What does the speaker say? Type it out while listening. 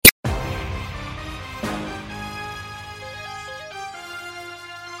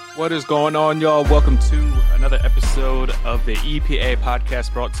What is going on, y'all? Welcome to another episode of the EPA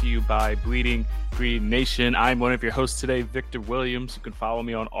podcast brought to you by Bleeding Green Nation. I'm one of your hosts today, Victor Williams. You can follow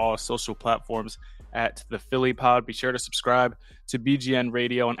me on all social platforms at the Philly Pod. Be sure to subscribe to BGN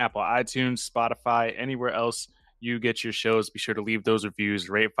Radio on Apple iTunes, Spotify, anywhere else you get your shows. Be sure to leave those reviews,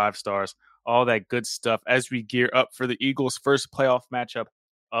 rate 5 stars, all that good stuff as we gear up for the Eagles' first playoff matchup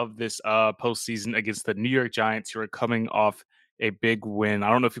of this postseason against the New York Giants, who are coming off a big win. I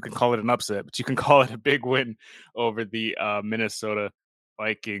don't know if you can call it an upset, but you can call it a big win over the Minnesota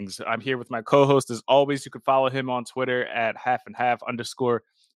Vikings. I'm here with my co-host as always. You can follow him on Twitter at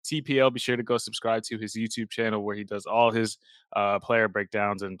 @halfandhalf_TPL. Be sure to go subscribe to his YouTube channel where he does all his player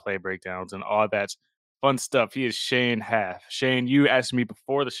breakdowns and play breakdowns and all that fun stuff. He is Shane Half. Shane, you asked me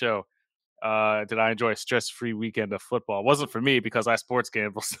before the show, did I enjoy a stress-free weekend of football? It wasn't for me because I sports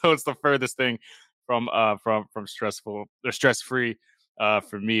gamble, so it's the furthest thing from stressful or stress-free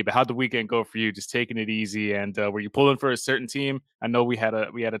for me. But how'd the weekend go for you? Just taking it easy, and were you pulling for a certain team? I know we had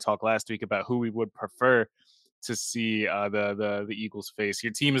a talk last week about who we would prefer to see the Eagles face.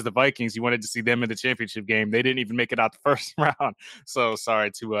 Your team is the Vikings. You wanted to see them in the championship game. They didn't even make it out the first round. So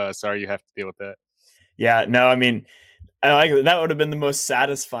sorry you have to deal with that. Yeah, no, I mean, I like that would have been the most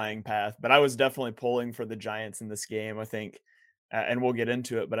satisfying path, but I was definitely pulling for the Giants in this game. I think, and we'll get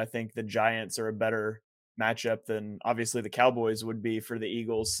into it, but I think the Giants are a better matchup than obviously the Cowboys would be for the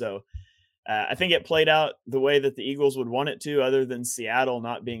Eagles. So I think it played out the way that the Eagles would want it to, other than Seattle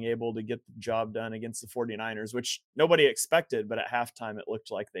not being able to get the job done against the 49ers, which nobody expected, but at halftime it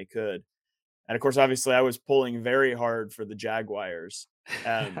looked like they could. And of course, obviously, I was pulling very hard for the Jaguars.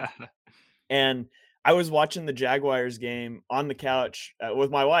 And I was watching the Jaguars game on the couch with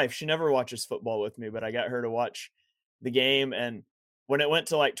my wife. She never watches football with me, but I got her to watch the game. And when it went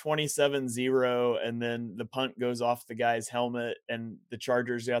to like 27-0 and then the punt goes off the guy's helmet and the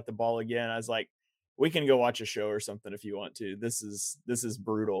Chargers got the ball again, I was like, we can go watch a show or something if you want to. This is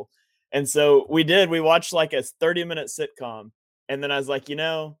brutal. And so we did. We watched like a 30-minute sitcom. And then I was like,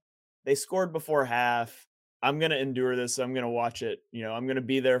 they scored before half. I'm going to endure this. So I'm going to watch it. I'm going to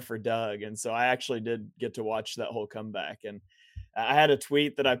be there for Doug. And so I actually did get to watch that whole comeback. And I had a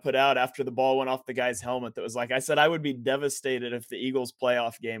tweet that I put out after the ball went off the guy's helmet that was like, I said, I would be devastated if the Eagles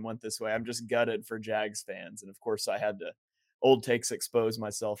playoff game went this way. I'm just gutted for Jags fans. And of course I had to old takes expose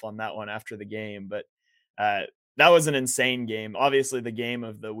myself on that one after the game. But that was an insane game. Obviously the game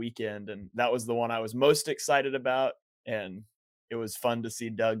of the weekend. And that was the one I was most excited about. And it was fun to see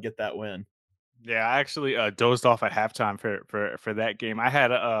Doug get that win. Yeah, I actually dozed off at halftime for that game. I had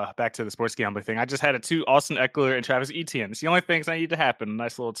back to the sports gambling thing. I just had Austin Eckler and Travis Etienne. It's the only things that need to happen. A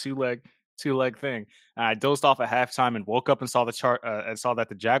nice little two leg thing. I dozed off at halftime and woke up and saw the chart and saw that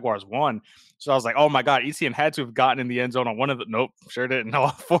the Jaguars won. So I was like, oh my God, Etienne had to have gotten in the end zone on one of the. Nope, sure didn't. All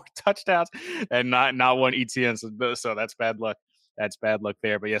 4 touchdowns and not one Etienne. So that's bad luck. That's bad luck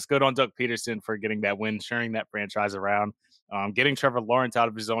there. But yes, good on Doug Peterson for getting that win, turning that franchise around. Getting Trevor Lawrence out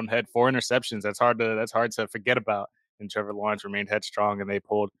of his own head, 4 interceptions. That's hard to forget about. And Trevor Lawrence remained headstrong, and they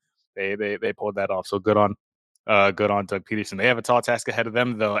pulled that off. So good on Doug Peterson. They have a tall task ahead of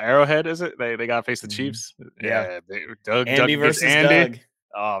them, though. Arrowhead, is it? They got to face the Chiefs. Yeah. Doug versus Andy. Doug.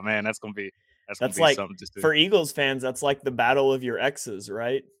 Oh man, that's gonna be like something. Just for Eagles fans, that's like the battle of your exes,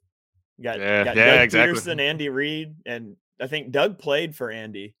 right? You got Doug exactly. Peterson, Andy Reid, and I think Doug played for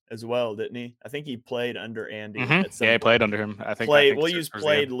Andy as well, didn't he? I think he played under Andy. Mm-hmm. Yeah, he played under him. I think we'll use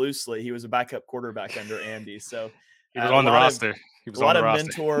played loosely. He was a backup quarterback under Andy, so he was on the roster. He was a lot of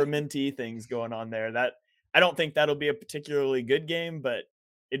mentor-mentee things going on there. That I don't think that'll be a particularly good game, but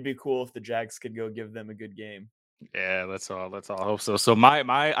it'd be cool if the Jags could go give them a good game. Yeah, let's all hope so. So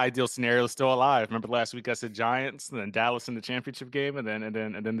my ideal scenario is still alive. Remember last week I said Giants, and then Dallas in the championship game, and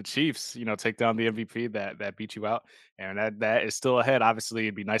then the Chiefs, take down the MVP that beat you out. And that is still ahead. Obviously,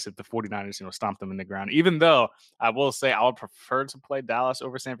 it'd be nice if the 49ers, stomp them in the ground. Even though I will say I would prefer to play Dallas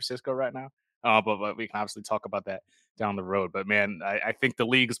over San Francisco right now. But we can obviously talk about that down the road. But man, I think the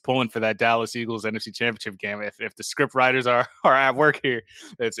league is pulling for that Dallas Eagles NFC Championship game. If the script writers are at work here,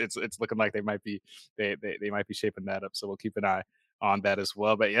 it's looking like they might be shaping that up. So we'll keep an eye on that as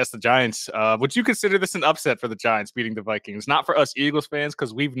well. But yes, the Giants. Would you consider this an upset for the Giants beating the Vikings? Not for us Eagles fans,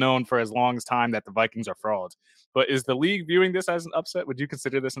 because we've known for as long as time that the Vikings are frauds. But is the league viewing this as an upset? Would you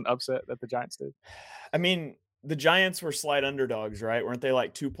consider this an upset that the Giants did? I mean, the Giants were slight underdogs, right? Weren't they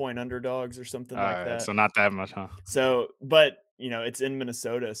like 2-point underdogs or something like that? So not that much, huh? So, but it's in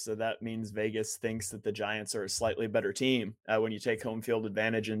Minnesota, so that means Vegas thinks that the Giants are a slightly better team when you take home field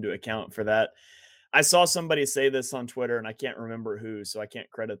advantage into account for that. I saw somebody say this on Twitter, and I can't remember who, so I can't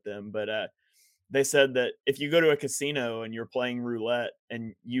credit them, but they said that if you go to a casino and you're playing roulette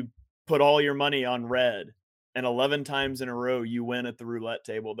and you put all your money on red and 11 times in a row you win at the roulette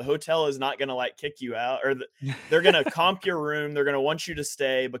table, the hotel is not going to like kick you out they're going to comp your room. They're going to want you to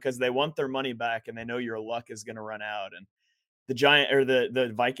stay because they want their money back and they know your luck is going to run out. And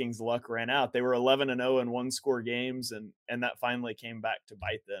the Vikings luck ran out. They were 11-0 in one score games and that finally came back to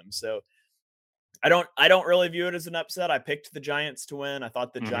bite them. So I don't really view it as an upset. I picked the Giants to win. I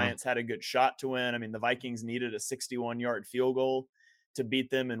thought the Hmm. Giants had a good shot to win. I mean, the Vikings needed a 61-yard field goal to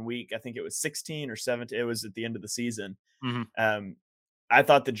beat them in week, I think it was 16 or 17. It was at the end of the season. Hmm. Um, I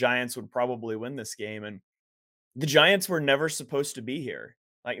thought the Giants would probably win this game, and the Giants were never supposed to be here.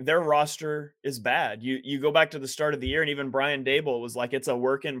 Like, their roster is bad. You go back to the start of the year, and even Brian Dable was like, it's a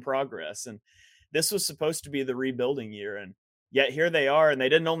work in progress. And this was supposed to be the rebuilding year. And yet here they are, and they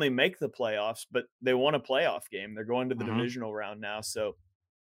didn't only make the playoffs, but they won a playoff game. They're going to the Hmm. divisional round now. So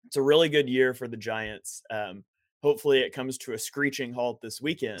it's a really good year for the Giants. Hopefully it comes to a screeching halt this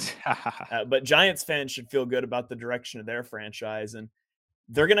weekend. But Giants fans should feel good about the direction of their franchise. And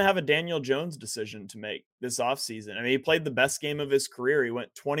they're going to have a Daniel Jones decision to make this offseason. I mean, he played the best game of his career. He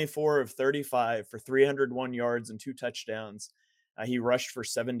went 24 of 35 for 301 yards and 2 touchdowns. He rushed for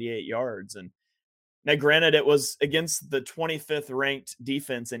 78 yards. And now, granted, it was against the 25th ranked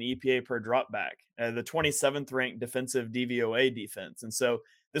defense in EPA per dropback, the 27th ranked defensive DVOA defense. And so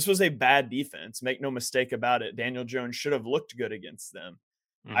this was a bad defense. Make no mistake about it. Daniel Jones should have looked good against them.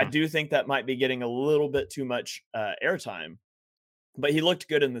 I Hmm. do think that might be getting a little bit too much airtime, but he looked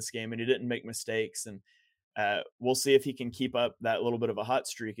good in this game and he didn't make mistakes. And we'll see if he can keep up that little bit of a hot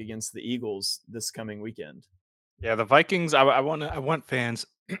streak against the Eagles this coming weekend. Yeah, the Vikings. I want fans,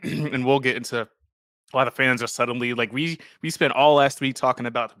 and we'll get into a lot of fans are suddenly like we spent all last week talking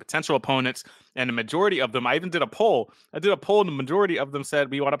about the potential opponents, and the majority of them. I even did a poll. I did a poll, and the majority of them said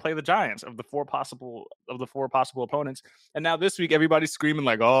we want to play the Giants of the four possible opponents. And now this week, everybody's screaming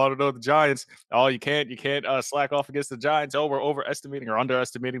like, "Oh, no, the Giants! Oh, you can't slack off against the Giants. Oh, we're overestimating or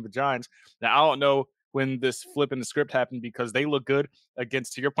underestimating the Giants." Now I don't know when this flip in the script happened because they look good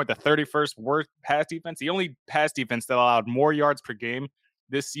against, to your point, the 31st worst pass defense. The only pass defense that allowed more yards per game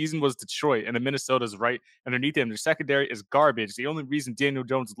this season was Detroit, and the Minnesota's right underneath them. Their secondary is garbage. The only reason Daniel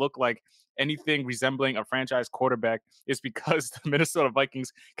Jones looked like anything resembling a franchise quarterback is because the Minnesota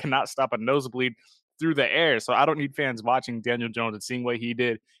Vikings cannot stop a nosebleed through the air. So I don't need fans watching Daniel Jones and seeing what he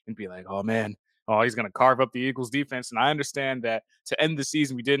did and be like, oh man, oh, he's going to carve up the Eagles defense. And I understand that to end the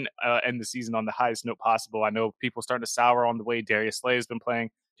season, we didn't end the season on the highest note possible. I know people starting to sour on the way Darius Slay has been playing.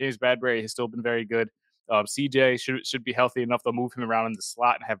 James Bradbury has still been very good. CJ should be healthy enough. They'll move him around in the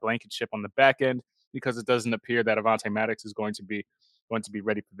slot and have Blankenship on the back end because it doesn't appear that Avonte Maddox is going to be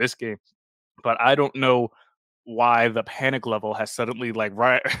ready for this game. But I don't know why the panic level has suddenly like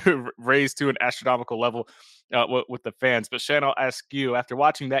raised to an astronomical level with the fans. But Shan, I'll ask you after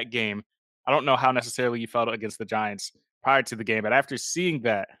watching that game. I don't know how necessarily you felt against the Giants prior to the game, but after seeing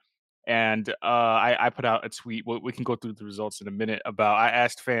that, and I put out a tweet. We can go through the results in a minute. About I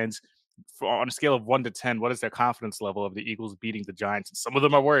asked fans on a scale of 1 to 10, what is their confidence level of the Eagles beating the Giants? And some of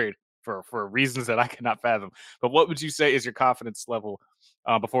them are worried for reasons that I cannot fathom. But what would you say is your confidence level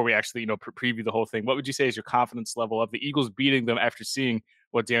before we actually preview the whole thing? What would you say is your confidence level of the Eagles beating them after seeing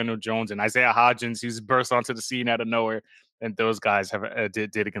what Daniel Jones and Isaiah Hodgins, who's burst onto the scene out of nowhere, and those guys have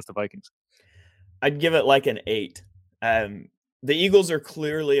did against the Vikings? I'd give it like an 8. Um, the Eagles are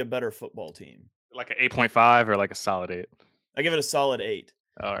clearly a better football team. Like an 8.5 or like a solid 8? I give it a solid 8.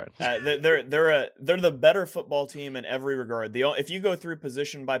 All right. They're the better football team in every regard. If you go through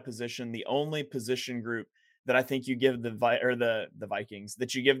position by position, the only position group that I think you give the Vikings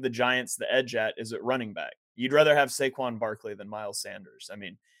that you give the Giants the edge at is at running back. You'd rather have Saquon Barkley than Miles Sanders. I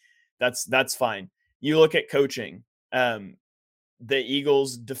mean, that's fine. You look at coaching. The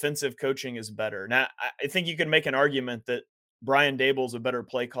Eagles' defensive coaching is better. Now, I think you can make an argument that Brian Dable's a better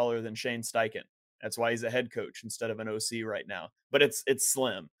play caller than Shane Steichen. That's why he's a head coach instead of an OC right now. But it's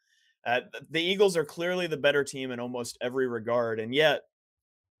slim. The Eagles are clearly the better team in almost every regard, and yet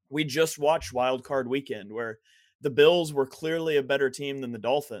we just watched Wild Card Weekend, where the Bills were clearly a better team than the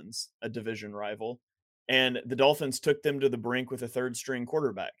Dolphins, a division rival, and the Dolphins took them to the brink with a third string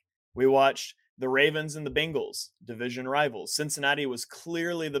quarterback. We watched the Ravens and the Bengals, division rivals. Cincinnati was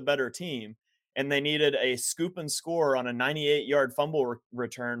clearly the better team, and they needed a scoop and score on a 98-yard fumble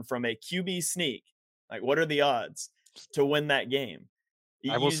return from a QB sneak. Like, what are the odds to win that game?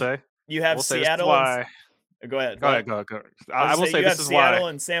 I will You say, you I have will say this is Seattle and why. go ahead. Go What? ahead, go. I was I just will saying say you this have is why. Seattle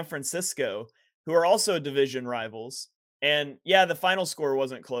and San Francisco, who are also division rivals. And yeah, the final score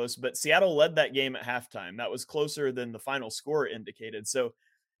wasn't close, but Seattle led that game at halftime. That was closer than the final score indicated. So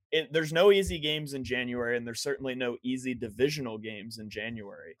there's no easy games in January, and there's certainly no easy divisional games in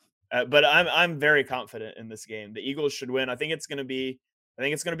January. But I'm very confident in this game. The Eagles should win. I think it's gonna be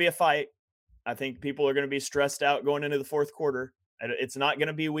a fight. I think people are going to be stressed out going into the fourth quarter. It's not going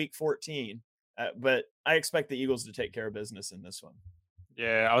to be week 14, but I expect the Eagles to take care of business in this one.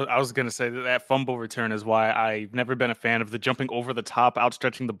 Yeah, I was gonna say that that fumble return is why I've never been a fan of the jumping over the top,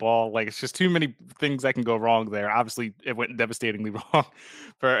 outstretching the ball. Like it's just too many things that can go wrong there. Obviously, it went devastatingly wrong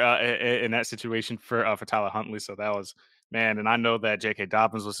for in that situation for Tyler Huntley. So that was man, and I know that J.K.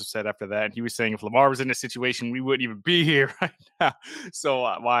 Dobbins was upset after that, and he was saying if Lamar was in this situation, we wouldn't even be here right now. So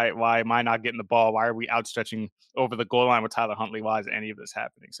why am I not getting the ball? Why are we outstretching over the goal line with Tyler Huntley? Why is any of this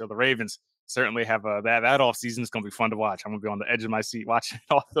happening? So the Ravens certainly have that off season is going to be fun to watch. I'm going to be on the edge of my seat watching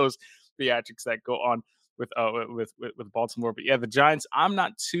all those theatrics that go on with Baltimore. But yeah, the Giants, I'm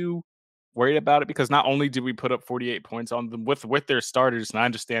not too worried about it because not only did we put up 48 points on them with their starters, and I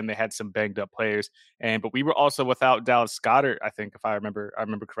understand they had some banged up players, but we were also without Dallas Goddard. I think if I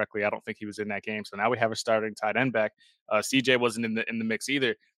remember correctly, I don't think he was in that game. So now we have a starting tight end back. CJ wasn't in the mix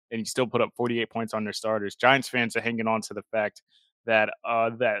either, and he still put up 48 points on their starters. Giants fans are hanging on to the fact that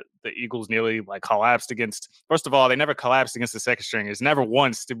the Eagles nearly like collapsed against. First of all, they never collapsed against the second stringers. Never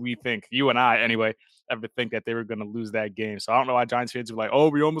once did we think, you and I anyway, ever think that they were going to lose that game. So I don't know why Giants fans were like, "Oh,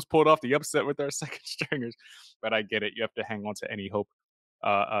 we almost pulled off the upset with our second stringers," but I get it. You have to hang on to any hope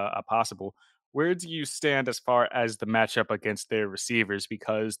possible. Where do you stand as far as the matchup against their receivers?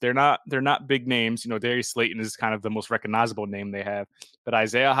 Because they're not big names. You know, Darius Slayton is kind of the most recognizable name they have, but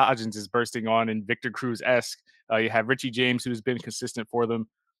Isaiah Hodgins is bursting on and Victor Cruz esque. You have Richie James, who's been consistent for them.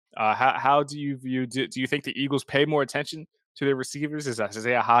 How do you view? Do you think the Eagles pay more attention to their receivers? Is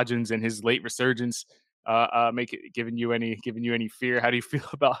Isaiah Hodgins and his late resurgence make it giving you any fear? How do you feel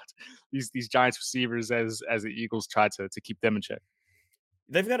about these Giants receivers as the Eagles try to keep them in check?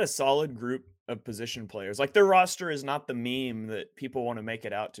 They've got a solid group of position players. Like their roster is not the meme that people want to make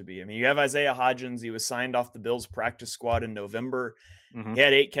it out to be. I mean, you have Isaiah Hodgins. He was signed off the Bills practice squad in November. Hmm. He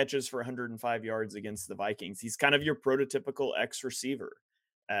had 8 catches for 105 yards against the Vikings. He's kind of your prototypical X receiver.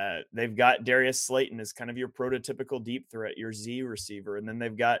 They've got Darius Slayton as kind of your prototypical deep threat, your Z receiver. And then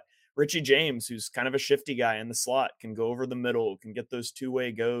they've got Richie James, who's kind of a shifty guy in the slot, can go over the middle, can get those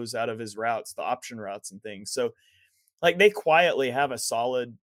two-way goes out of his routes, the option routes and things. So like they quietly have a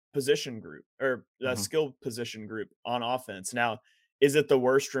solid position group or a Hmm. skill position group on offense. Now, is it the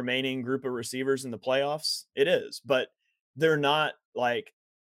worst remaining group of receivers in the playoffs? It is, but they're not like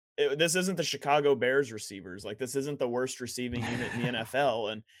this isn't the Chicago Bears receivers. Like this isn't the worst receiving unit in the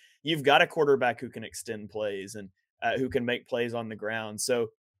NFL. And you've got a quarterback who can extend plays and who can make plays on the ground. So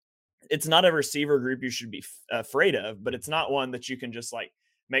it's not a receiver group you should be afraid of, but it's not one that you can just like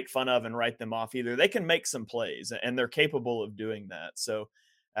make fun of and write them off either. They can make some plays and they're capable of doing that. So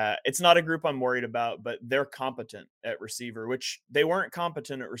it's not a group I'm worried about, but they're competent at receiver, which they weren't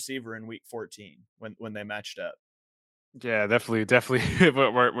competent at receiver in week 14 when they matched up. Yeah, definitely.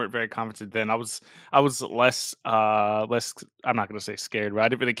 We're very confident then. I was less. I'm not gonna say scared, but I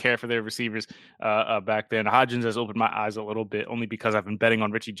didn't really care for their receivers back then. Hodgins has opened my eyes a little bit, only because I've been betting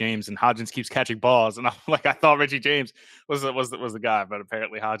on Richie James, and Hodgins keeps catching balls, and I'm like, I thought Richie James was the guy, but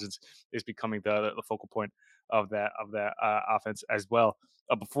apparently Hodgins is becoming the focal point of that offense as well.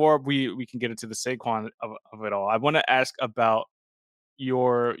 Before we can get into the Saquon of it all, I want to ask about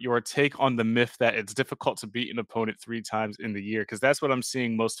your take on the myth that it's difficult to beat an opponent 3 times in the year, because that's what I'm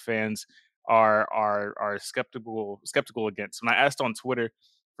seeing most fans are skeptical against. When I asked on Twitter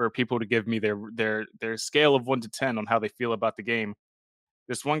for people to give me their scale of 1 to 10 on how they feel about the game,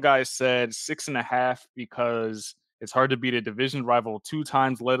 this one guy said 6.5 because it's hard to beat a division rival 2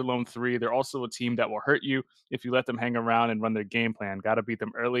 times, let alone three. They're also a team that will hurt you if you let them hang around and run their game plan. Got to beat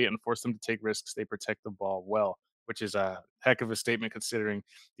them early and force them to take risks. They protect the ball well, which is a heck of a statement considering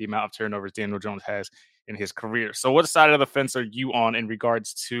the amount of turnovers Daniel Jones has in his career. So, what side of the fence are you on in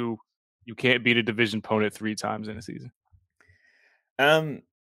regards to you can't beat a division opponent 3 times in a season? Um,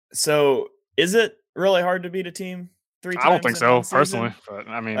 so is it really hard to beat a team three I don't times think in one so, personally, season? but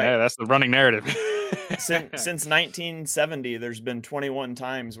I mean, Like hey, that's the running narrative. since 1970, there's been 21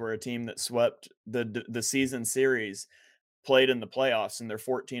 times where a team that swept the season series played in the playoffs, and they're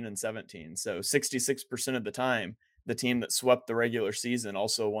 14 and 17. So 66% of the time, the team that swept the regular season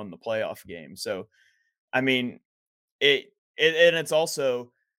also won the playoff game. So I mean, it and it's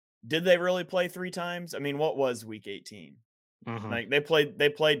also, did they really play 3 times? I mean, what was week 18? Hmm. Like they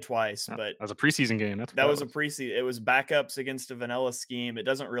played twice, That but was a preseason game. That's what that that was a was. preseason. It was backups against a vanilla scheme. It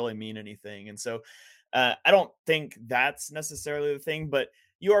doesn't really mean anything, and so I don't think that's necessarily the thing. But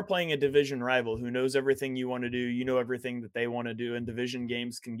you are playing a division rival who knows everything you want to do. You know everything that they want to do, and division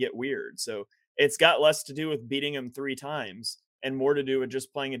games can get weird. So it's got less to do with beating them 3 times and more to do with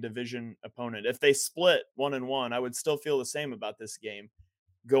just playing a division opponent. If they split 1-1, I would still feel the same about this game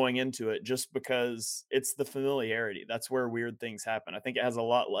going into it, just because it's the familiarity. That's where weird things happen. I think it has a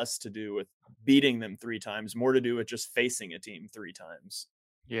lot less to do with beating them 3 times, more to do with just facing a team 3 times.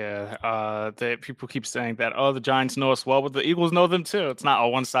 Yeah, people keep saying that, oh, the Giants know us well, but the Eagles know them too. It's not a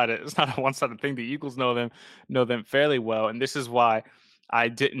one-sided. It's not a one-sided thing. The Eagles know them fairly well, and this is why I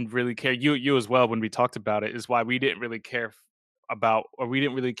didn't really care. You as well when we talked about it is why we didn't really care about, or we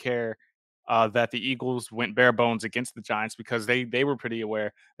didn't really care that the Eagles went bare bones against the Giants because they were pretty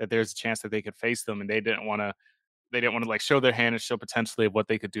aware that there's a chance that they could face them, and they didn't want to like show their hand and show potentially of what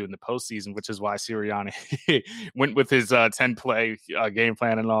they could do in the postseason, which is why Sirianni went with his 10 play game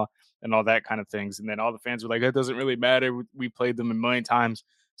plan and all that kind of things. And then all the fans were like, "It doesn't really matter. We played them a million times,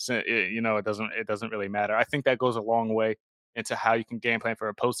 so it doesn't really matter." I think that goes a long way into how you can game plan for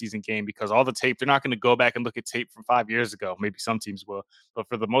a postseason game because all the tape they're not going to go back and look at tape from 5 years ago. Maybe some teams will, but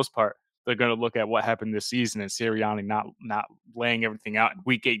for the most part. They're going to look at what happened this season and Sirianni not laying everything out in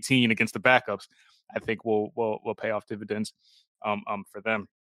week 18 against the backups. I think will pay off dividends for them.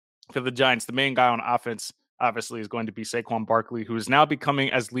 For the Giants, the main guy on offense obviously is going to be Saquon Barkley, who is now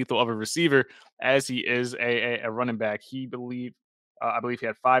becoming as lethal of a receiver as he is a running back. I believe he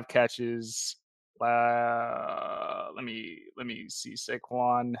had 5 catches. Let me see.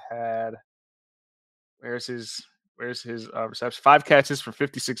 Saquon had Where's his reception? 5 catches for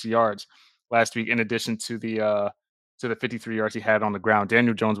 56 yards last week, in addition to the 53 yards he had on the ground.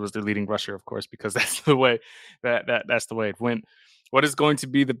 Daniel Jones was the leading rusher, of course, because that's the way that's the way it went. What is going to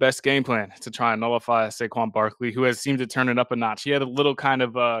be the best game plan to try and nullify Saquon Barkley, who has seemed to turn it up a notch? He had a little kind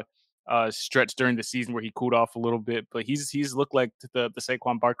of stretch during the season where he cooled off a little bit, but he's looked like the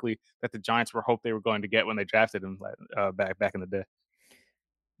Saquon Barkley that the Giants were hoped they were going to get when they drafted him back in the day.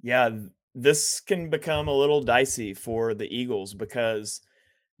 Yeah, this can become a little dicey for the Eagles because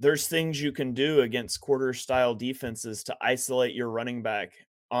there's things you can do against quarter style defenses to isolate your running back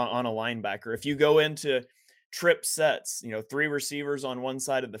on a linebacker. If you go into trip sets, 3 receivers on one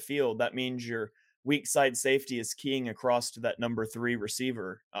side of the field, that means your weak side safety is keying across to that number 3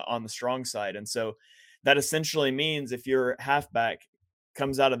 receiver on the strong side. And so that essentially means if your halfback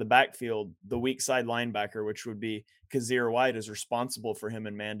comes out of the backfield, the weak side linebacker, which would be Kazir White, is responsible for him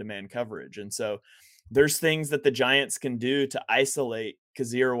in man to man coverage. And so there's things that the Giants can do to isolate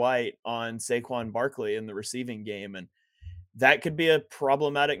Kazir White on Saquon Barkley in the receiving game. And that could be a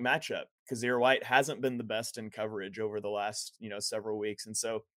problematic matchup. Kazir White hasn't been the best in coverage over the last, several weeks. And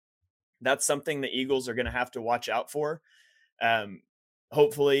so that's something the Eagles are going to have to watch out for. Um,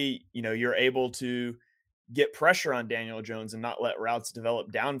 Hopefully, you're able to get pressure on Daniel Jones and not let routes develop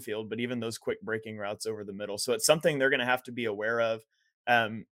downfield, but even those quick breaking routes over the middle. So it's something they're going to have to be aware of.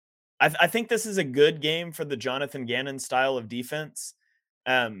 Um, I think this is a good game for the Jonathan Gannon style of defense.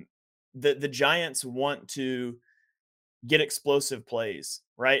 Um, the Giants want to get explosive plays,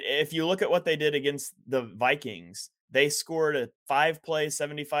 right? If you look at what they did against the Vikings, they scored a 5 play,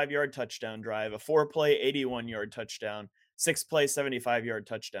 75-yard touchdown drive, a 4 play, 81-yard touchdown, 6 play, 75-yard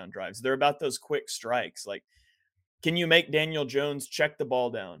touchdown drives. They're about those quick strikes. Like, can you make Daniel Jones check the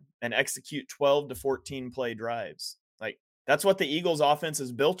ball down and execute 12 to 14 play drives? Like, that's what the Eagles offense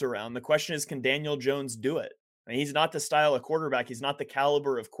is built around. The question is, can Daniel Jones do it? I mean, he's not the style of quarterback. He's not the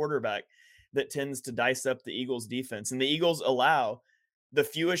caliber of quarterback that tends to dice up the Eagles defense. And the Eagles allow the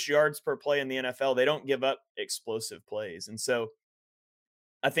fewest yards per play in the NFL. They don't give up explosive plays. And so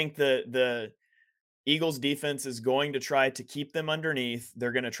I think the Eagles defense is going to try to keep them underneath.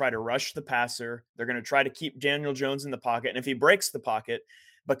 They're going to try to rush the passer. They're going to try to keep Daniel Jones in the pocket. And if he breaks the pocket,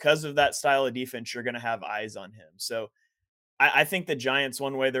 because of that style of defense, you're going to have eyes on him. So I think the Giants,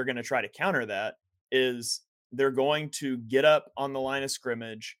 one way they're going to try to counter that is they're going to get up on the line of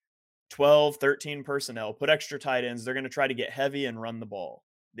scrimmage, 12, 13 personnel, put extra tight ends. They're going to try to get heavy and run the ball.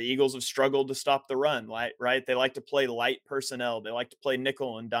 The Eagles have struggled to stop the run, right? They like to play light personnel. They like to play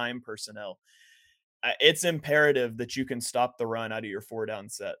nickel and dime personnel. It's imperative that you can stop the run out of your 4 down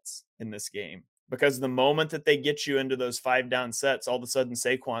sets in this game, because the moment that they get you into those 5 down sets, all of a sudden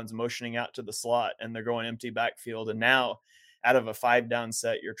Saquon's motioning out to the slot and they're going empty backfield. And now out of a 5 down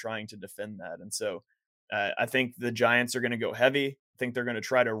set, you're trying to defend that. And so I think the Giants are going to go heavy. I think they're going to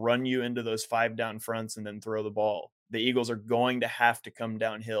try to run you into those 5 down fronts and then throw the ball. The Eagles are going to have to come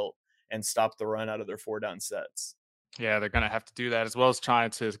downhill and stop the run out of their 4 down sets. Yeah, they're gonna have to do that as well as trying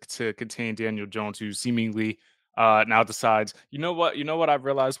to contain Daniel Jones, who seemingly now decides. You know what? You know what I've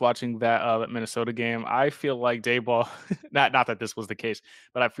realized watching that Minnesota game. I feel like Dayball. Not that this was the case,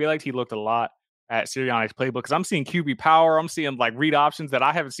 but I feel like he looked a lot at Sirianni's playbook because I'm seeing QB power. I'm seeing like read options that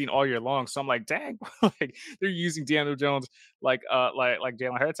I haven't seen all year long. So I'm like, dang, like they're using Daniel Jones like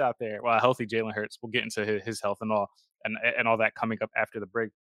Jalen Hurts out there. Well, a healthy Jalen Hurts. We'll get into his health and all that coming up after the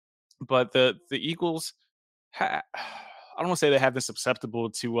break. But the Eagles, I don't want to say they have been susceptible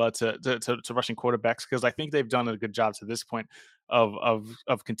to rushing quarterbacks because I think they've done a good job to this point of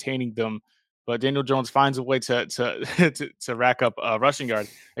containing them. But Daniel Jones finds a way to to rack up rushing yard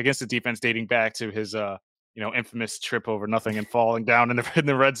against the defense dating back to his infamous trip over nothing and falling down in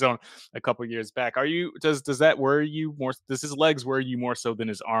the red zone a couple years back. Does that worry you more? Does his legs worry you more so than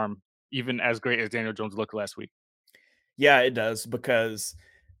his arm, even as great as Daniel Jones looked last week? Yeah, it does because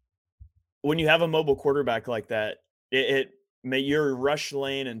when you have a mobile quarterback like that, your rush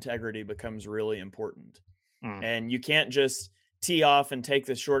lane integrity becomes really important. Mm. And you can't just tee off and take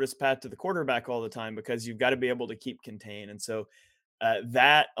the shortest path to the quarterback all the time because you've got to be able to keep contain. And so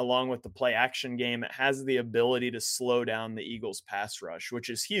that, along with the play action game, it has the ability to slow down the Eagles' pass rush, which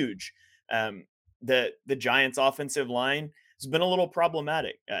is huge. Um, the Giants' offensive line has been a little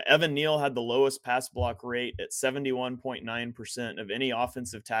problematic. Evan Neal had the lowest pass block rate at 71.9% of any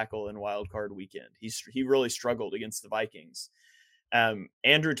offensive tackle in Wild Card Weekend. He really struggled against the Vikings.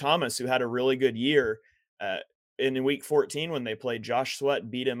 Andrew Thomas, who had a really good year in Week 14 when they played, Josh Sweat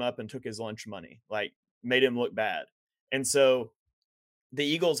beat him up and took his lunch money, like made him look bad. And so the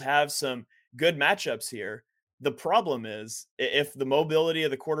Eagles have some good matchups here. The problem is if the mobility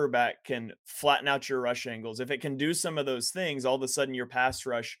of the quarterback can flatten out your rush angles, if it can do some of those things, all of a sudden your pass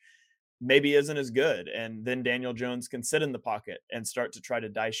rush maybe isn't as good. And then Daniel Jones can sit in the pocket and start to try to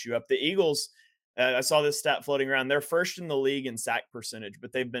dice you up. The Eagles, I saw this stat floating around. They're first in the league in sack percentage,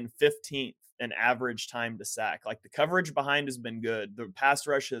 but they've been 15th in average time to sack. Like the coverage behind has been good. The pass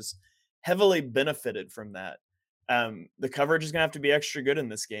rush has heavily benefited from that. The coverage is going to have to be extra good in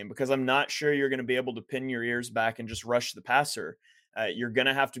this game because I'm not sure you're going to be able to pin your ears back and just rush the passer. You're going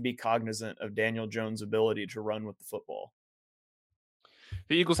to have to be cognizant of Daniel Jones' ability to run with the football.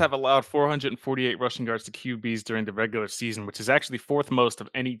 The Eagles have allowed 448 rushing yards to QBs during the regular season, which is actually fourth most of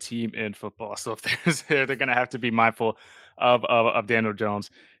any team in football. So if they're going to have to be mindful of Daniel Jones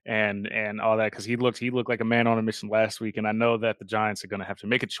and all that because he looked like a man on a mission last week. And I know that the Giants are going to have to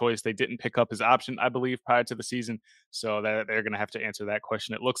make a choice. They didn't pick up his option, I believe, prior to the season, so that they're going to have to answer that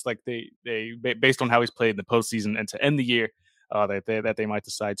question. It looks like they based on how he's played in the postseason and to end the year. That they might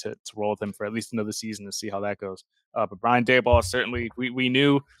decide to roll with him for at least another season to see how that goes. But Brian Daboll, certainly, we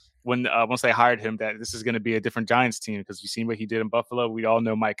knew when once they hired him that this is going to be a different Giants team because you've seen what he did in Buffalo. We all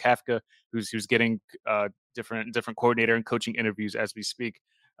know Mike Kafka, who's getting different coordinator and coaching interviews as we speak.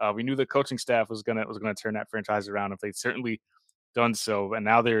 We knew the coaching staff was gonna turn that franchise around. If they certainly done so, and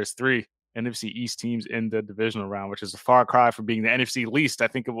now there's three NFC East teams in the divisional round, which is a far cry from being the NFC least. I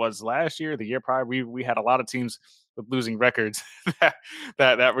think it was last year, the year prior. We had a lot of teams with losing records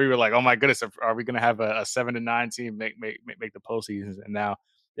that we were like, oh my goodness, are we going to have a 7-9 team make the postseason? And now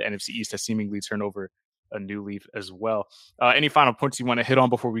the NFC East has seemingly turned over a new leaf as well. Any final points you want to hit on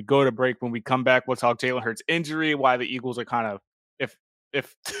before we go to break? When we come back, we'll talk Jalen Hurts' injury, why the Eagles are kind of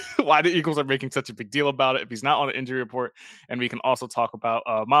if why the Eagles are making such a big deal about it if he's not on the injury report, and we can also talk about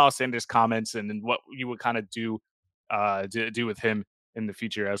Miles Sanders' comments and then what you would kind of do with him in the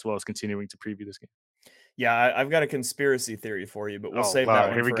future, as well as continuing to preview this game. Yeah, I've got a conspiracy theory for you, but we'll Oh, save wow, that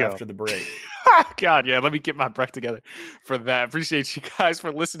one here we for go. after the break. God, yeah, let me get my breath together for that. Appreciate you guys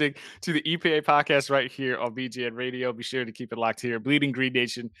for listening to the EPA podcast right here on BGN Radio. Be sure to keep it locked here. Bleeding Green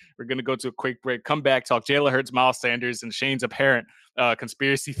Nation. We're going to go to a quick break, come back, talk Jalen Hurts, Miles Sanders, and Shane's apparent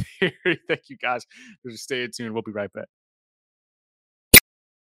conspiracy theory. Thank you guys for staying tuned. We'll be right back.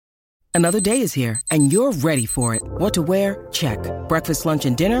 Another day is here, and you're ready for it. What to wear? Check. Breakfast, lunch,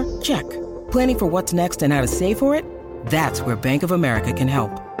 and dinner? Check. Planning for what's next and how to save for it? That's where Bank of America can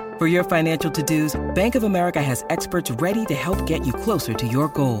help. For your financial to-dos, Bank of America has experts ready to help get you closer to your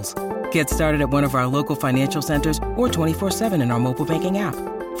goals. Get started at one of our local financial centers or 24/7 in our mobile banking app.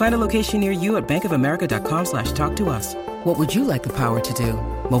 Find a location near you at bankofamerica.com/talktous. What would you like the power to do?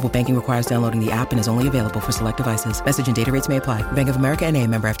 Mobile banking requires downloading the app and is only available for select devices. Message and data rates may apply. Bank of America NA,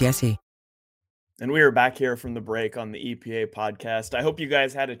 member FDIC. And we are back here from the break on the EPA podcast. I hope you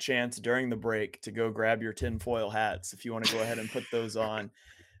guys had a chance during the break to go grab your tinfoil hats if you want to go ahead and put those on.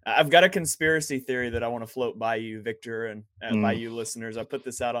 I've got a conspiracy theory that I want to float by you, Victor, and by you listeners. I put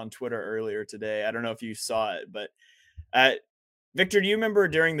this out on Twitter earlier today. I don't know if you saw it, but Victor, do you remember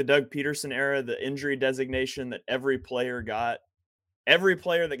during the Doug Peterson era, the injury designation that every player got? Every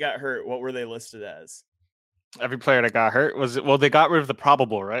player that got hurt, what were they listed as? Every player that got hurt they got rid of the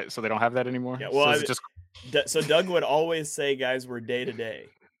probable, right? So they don't have that anymore. Yeah, so well, is it just so Doug would always say guys were day to day,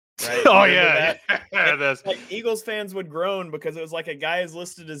 right? oh Remember yeah, that? yeah, And, that's like, Eagles fans would groan because it was like a guy is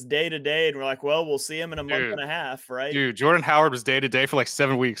listed as day to day, and we're like, well, we'll see him in a month dude. and a half, right? Dude, Jordan Howard was day to day for like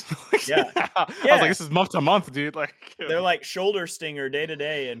 7 weeks. Yeah, I was yeah. like, this is month to month, dude. Like, They're like shoulder stinger day to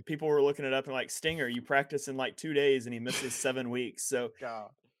day, and people were looking it up and like stinger, you practice in like 2 days, and he misses 7 weeks. So, God.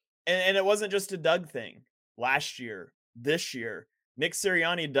 and it wasn't just a Doug thing. Last year, this year, Nick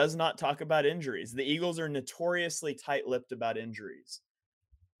Sirianni does not talk about injuries. The Eagles are notoriously tight-lipped about injuries.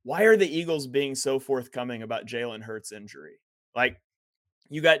 Why are the Eagles being so forthcoming about Jalen Hurts' injury? Like,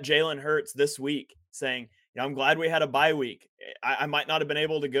 you got Jalen Hurts this week saying, I'm glad we had a bye week. I might not have been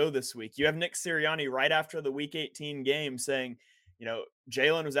able to go this week. You have Nick Sirianni right after the week 18 game saying,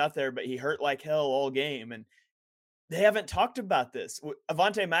 Jalen was out there, but he hurt like hell all game. And they haven't talked about this.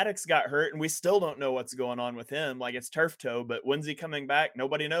 Avonte Maddox got hurt, and we still don't know what's going on with him. Like, it's turf toe, but when's he coming back?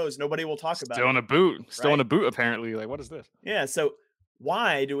 Nobody knows. Nobody will talk about it. Still in a boot. Still right? in a boot, apparently. Like, what is this? Yeah, so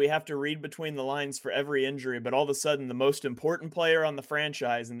why do we have to read between the lines for every injury, but all of a sudden the most important player on the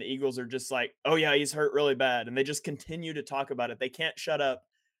franchise and the Eagles are just like, oh yeah, he's hurt really bad. And they just continue to talk about it. They can't shut up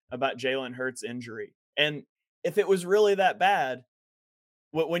about Jalen Hurts' injury. And if it was really that bad,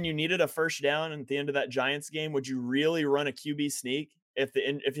 when you needed a first down at the end of that Giants game, would you really run a QB sneak?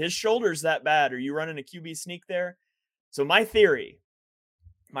 If his shoulder's that bad, are you running a QB sneak there? So my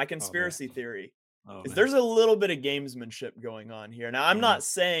conspiracy theory is there's a little bit of gamesmanship going on here. Now, I'm not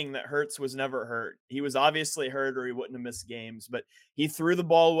saying that Hurts was never hurt. He was obviously hurt or he wouldn't have missed games, but he threw the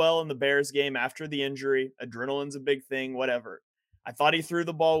ball well in the Bears game after the injury. Adrenaline's a big thing, whatever. I thought he threw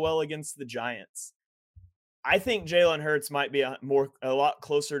the ball well against the Giants. I think Jalen Hurts might be a lot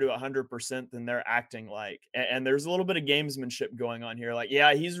closer to 100% than they're acting like. And there's a little bit of gamesmanship going on here. Like,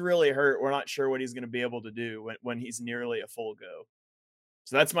 yeah, he's really hurt. We're not sure what he's going to be able to do when he's nearly a full go.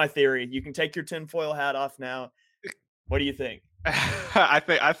 So that's my theory. You can take your tinfoil hat off now. What do you think? I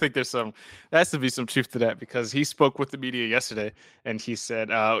think there has to be some truth to that because he spoke with the media yesterday and he said,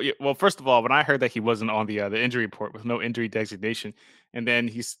 well, first of all, when I heard that he wasn't on the injury report with no injury designation, and then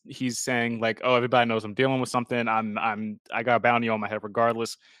he's saying like, oh, everybody knows I'm dealing with something. I got a bounty on my head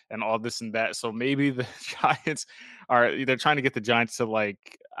regardless, and all this and that. So maybe the Giants they're trying to get the Giants to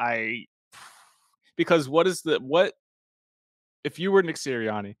because what if you were Nick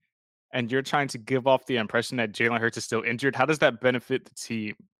Sirianni and you're trying to give off the impression that Jalen Hurts is still injured, how does that benefit the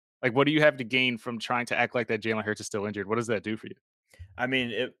team? Like, what do you have to gain from trying to act like that Jalen Hurts is still injured? What does that do for you? I mean,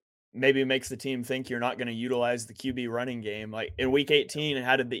 it maybe makes the team think you're not going to utilize the QB running game. Like in week 18,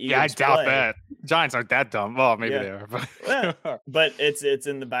 how did the Eagles I doubt play? that. Giants aren't that dumb. Well, maybe they are. But it's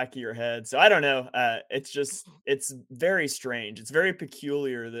in the back of your head. So I don't know. It's very strange. It's very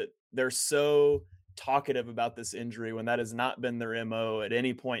peculiar that they're so talkative about this injury when that has not been their MO at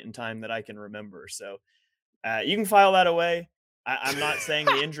any point in time that I can remember. So you can file that away. I'm not saying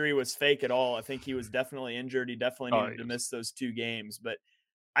the injury was fake at all. I think he was definitely injured. He definitely needed to miss those 2 games, but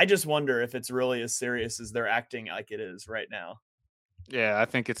I just wonder if it's really as serious as they're acting like it is right now. Yeah, I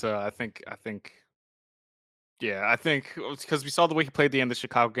think it's I think because we saw the way he played the end of the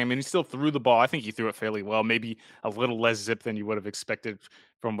Chicago game, and he still threw the ball. I think he threw it fairly well, maybe a little less zip than you would have expected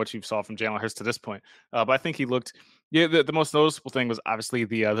from what you saw from Jalen Hurts to this point. But I think he looked. Yeah, the most noticeable thing was obviously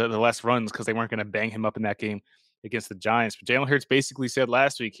the less runs because they weren't going to bang him up in that game against the Giants. But Jalen Hurts basically said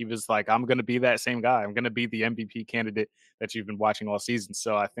last week he was like, "I'm going to be that same guy. I'm going to be the MVP candidate that you've been watching all season."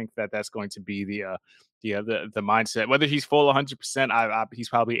 So I think that's going to be the mindset. Whether he's full 100%, he's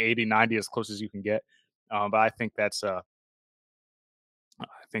probably 80, 90 as close as you can get. But I think that's a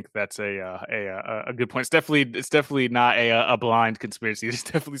good point. It's definitely not a blind conspiracy. There's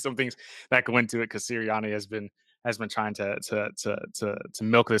definitely some things that go into it because Sirianni has been trying to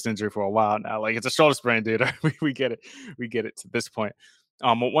milk this injury for a while now. Like it's a shoulder sprain, dude. we get it to this point.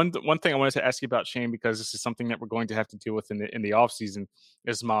 One thing I wanted to ask you about, Shane, because this is something that we're going to have to deal with in the offseason,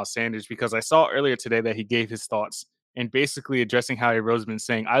 is Miles Sanders, because I saw earlier today that he gave his thoughts and basically addressing Howie Roseman,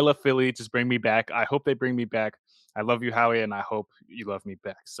 saying, "I love Philly, just bring me back. I hope they bring me back. I love you, Howie, and I hope you love me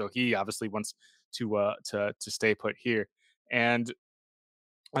back." So he obviously wants to stay put here. And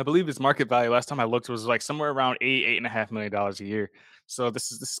I believe his market value last time I looked was like somewhere around $8.5 million a year. So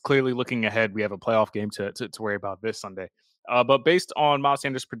this is clearly looking ahead. We have a playoff game to worry about this Sunday. But based on Miles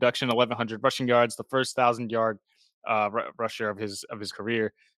Sanders' production, 1,100 rushing yards, the first 1,000-yard rusher of his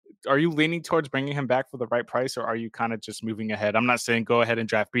career, are you leaning towards bringing him back for the right price, or are you kind of just moving ahead? I'm not saying go ahead and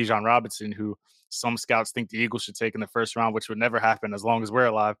draft Bijan Robinson, who some scouts think the Eagles should take in the first round, which would never happen as long as we're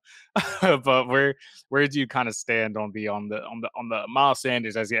alive. But where do you kind of stand on the Miles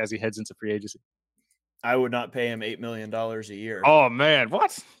Sanders as he heads into free agency? I would not pay him $8 million a year. Oh man,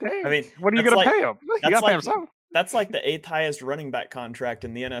 what? Dang. I mean, what are you that's gonna like pay him? You that's gotta pay him like something that's like the 8th highest running back contract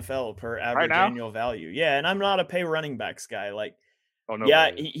in the NFL per right average now. annual value. Yeah, and I'm not a pay running backs guy. Like, Oh, yeah,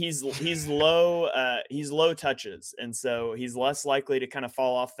 nobody is. he's low touches, and so he's less likely to kind of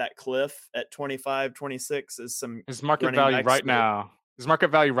fall off that cliff at 25, 26 as some His market running value backs right now. His market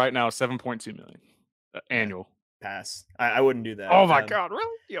value right now is 7.2 million yeah, annual. pass. I wouldn't do that. Oh my god,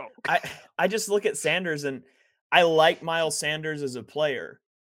 really? Yo. I just look at Sanders, and I like Miles Sanders as a player.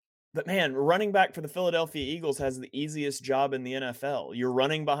 But man, running back for the Philadelphia Eagles has the easiest job in the NFL. You're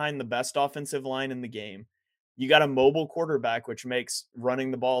running behind the best offensive line in the game. You got a mobile quarterback, which makes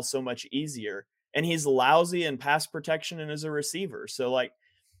running the ball so much easier. And he's lousy in pass protection and as a receiver. So, like,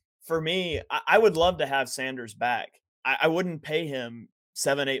 for me, I would love to have Sanders back. I wouldn't pay him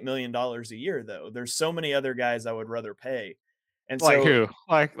 $7-8 million a year, though. There's so many other guys I would rather pay. And Like so, who?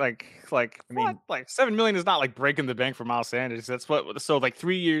 Like I what? mean, Like 7 million is not like breaking the bank for Miles Sanders. That's what. So like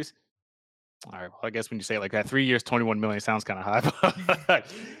 3 years. All right. Well, I guess when you say it like that, 3 years, 21 million sounds kind of high.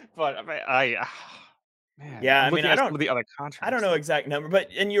 But I mean, man, yeah, I'm I mean, looking at some of the other I don't contracts. know exact number, but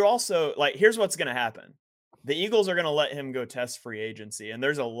and you're also like, here's what's going to happen. The Eagles are going to let him go test free agency, and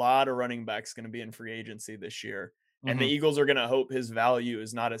there's a lot of running backs going to be in free agency this year. And the Mm-hmm. Eagles are going to hope his value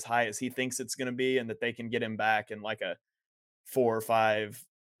is not as high as he thinks it's going to be, and that they can get him back in like a $4 or $5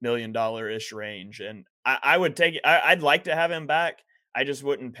 million ish range. And I would take it. I'd like to have him back. I just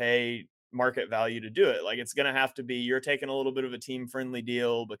wouldn't pay market value to do it. Like, it's going to have to be, you're taking a little bit of a team friendly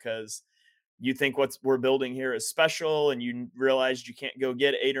deal because you think what's we're building here is special, and you realized you can't go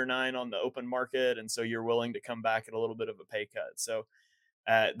get 8 or 9 on the open market, and so you're willing to come back at a little bit of a pay cut. So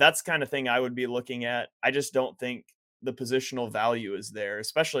that's the kind of thing I would be looking at. I just don't think the positional value is there,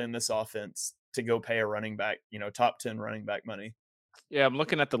 especially in this offense, to go pay a running back, top 10 running back money. Yeah, I'm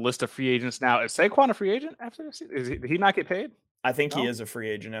looking at the list of free agents now. Is Saquon a free agent after this? Did he not get paid? I think he No. is a free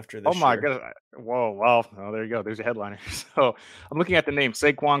agent after Oh this my year. god! Whoa! Well, oh, there you go. There's your headliner. So I'm looking at the name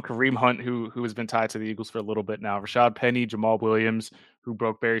Saquon, Kareem Hunt, who has been tied to the Eagles for a little bit now. Rashad Penny, Jamal Williams, who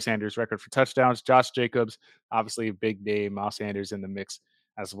broke Barry Sanders' record for touchdowns. Josh Jacobs, obviously a big name. Miles Sanders in the mix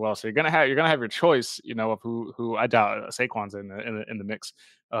as well. So you're gonna have your choice, of who I doubt Saquon's in the mix.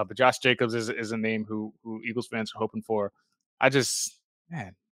 But Josh Jacobs is a name who Eagles fans are hoping for. I just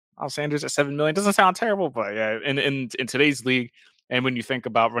man, Miles Sanders at 7 million doesn't sound terrible, but yeah, in today's league. And when you think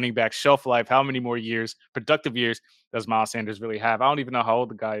about running back shelf life, how many more years, productive years, does Miles Sanders really have? I don't even know how old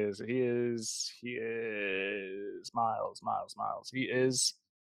the guy is. He is Miles. He is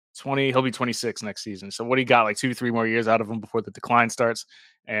 20. He'll be 26 next season. So what he got, like 2-3 more years out of him before the decline starts.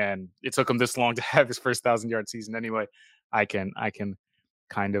 And it took him this long to have his first 1,000-yard season anyway. I can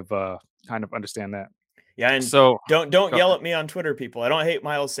kind of understand that. Yeah, and So don't yell at me on Twitter, people. I don't hate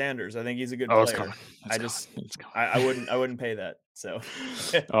Miles Sanders. I think he's a good it's player. coming. It's coming. I wouldn't pay that. So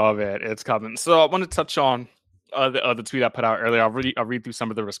Oh man, it's coming. So I want to touch on the tweet I put out earlier. I'll read through some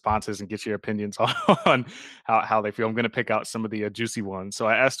of the responses and get your opinions on how they feel. I'm going to pick out some of the juicy ones. So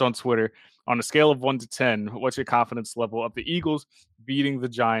I asked on Twitter, on a scale of 1 to 10, what's your confidence level of the Eagles beating the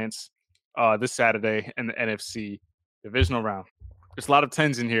Giants this Saturday in the NFC divisional round? There's a lot of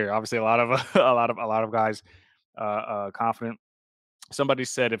 10s in here. Obviously, a lot of a lot of guys confident. Somebody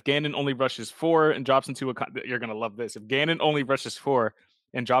said if Gannon only rushes 4 and drops into you're gonna love this. If Gannon only rushes 4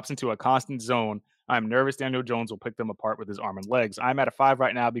 and drops into a constant zone, I'm nervous Daniel Jones will pick them apart with his arm and legs. I'm at a 5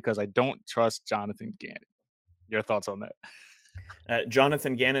 right now because I don't trust Jonathan Gannon. Your thoughts on that?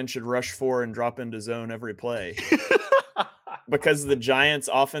 Jonathan Gannon should rush 4 and drop into zone every play because the Giants'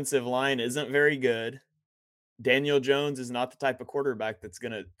 offensive line isn't very good. Daniel Jones is not the type of quarterback that's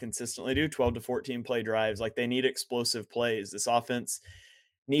going to consistently do 12 to 14 play drives. Like, they need explosive plays. This offense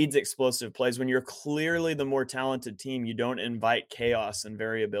needs explosive plays. When you're clearly the more talented team, you don't invite chaos and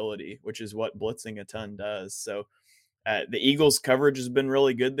variability, which is what blitzing a ton does. So the Eagles' coverage has been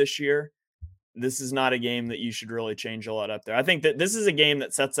really good this year. This is not a game that you should really change a lot up there. I think that this is a game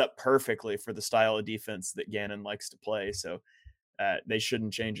that sets up perfectly for the style of defense that Gannon likes to play. So they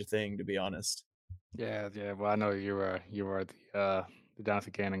shouldn't change a thing, to be honest. Yeah. Well, I know you are the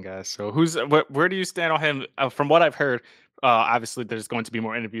Jonathan Gannon guy. So where do you stand on him? From what I've heard, obviously there's going to be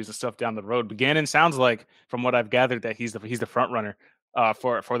more interviews and stuff down the road. But Gannon sounds like, from what I've gathered, that he's the front runner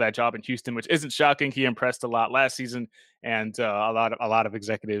for that job in Houston, which isn't shocking. He impressed a lot last season, and a lot of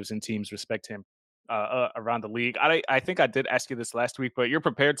executives and teams respect him around the league. I think I did ask you this last week, but you're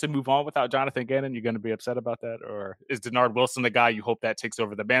prepared to move on without Jonathan Gannon? You're going to be upset about that, or is Denard Wilson the guy you hope that takes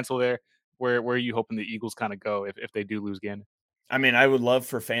over the mantle there? Where are you hoping the Eagles kind of go if they do lose Gannon? I mean, I would love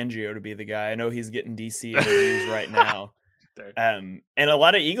for Fangio to be the guy. I know he's getting DC interviews right now. there. And a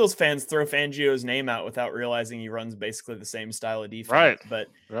lot of Eagles fans throw Fangio's name out without realizing he runs basically the same style of defense. Right. But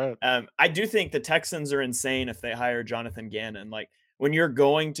Right. I do think the Texans are insane if they hire Jonathan Gannon. Like, when you're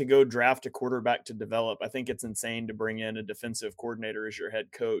going to go draft a quarterback to develop, I think it's insane to bring in a defensive coordinator as your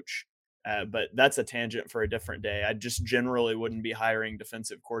head coach. But that's a tangent for a different day. I just generally wouldn't be hiring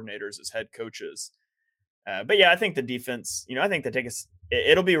defensive coordinators as head coaches. But yeah, I think the defense, I think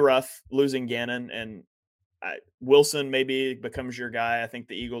it'll be rough losing Gannon, and Wilson maybe becomes your guy. I think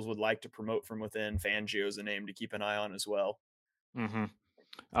the Eagles would like to promote from within. Fangio's a name to keep an eye on as well. Mm-hmm.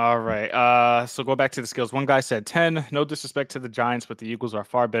 All right. So go back to the skills. One guy said 10. No disrespect to the Giants, but the Eagles are a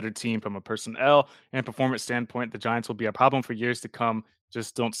far better team from a personnel and performance standpoint. The Giants will be a problem for years to come.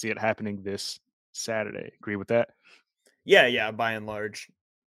 Just don't see it happening this Saturday. Agree with that? Yeah, by and large.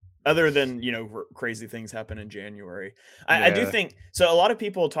 Other than, crazy things happen in January. I do think, so a lot of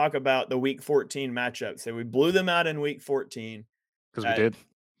people talk about the week 14 matchup. Say we blew them out in week 14. Because we did.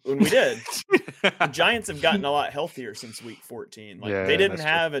 When we did. The Giants have gotten a lot healthier since week 14. They didn't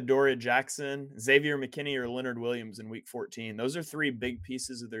have Adoree Jackson, Xavier McKinney, or Leonard Williams in week 14. Those are three big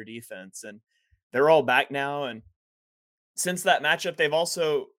pieces of their defense, and they're all back now. And since that matchup, they've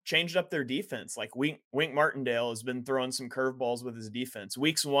also changed up their defense. Like Wink Martindale has been throwing some curveballs with his defense.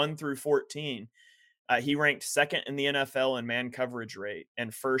 Weeks 1 through 14, he ranked second in the NFL in man coverage rate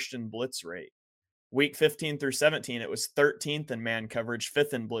and first in blitz rate. Week 15 through 17, it was 13th in man coverage,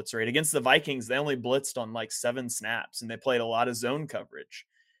 5th in blitz rate. Against the Vikings, they only blitzed on 7 snaps, and they played a lot of zone coverage.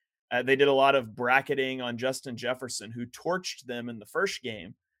 They did a lot of bracketing on Justin Jefferson, who torched them in the first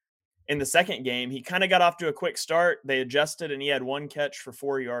game. In the second game, he kind of got off to a quick start. They adjusted, and he had 1 catch for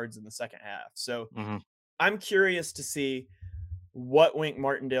 4 yards in the second half. So I'm curious to see what Wink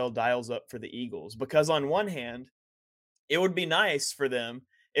Martindale dials up for the Eagles, because on one hand, it would be nice for them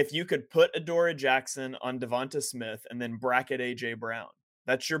if you could put Adoree Jackson on Devonta Smith and then bracket A.J. Brown.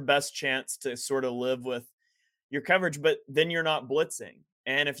 That's your best chance to sort of live with your coverage, but then you're not blitzing.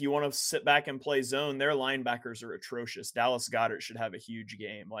 And if you want to sit back and play zone, their linebackers are atrocious. Dallas Goedert should have a huge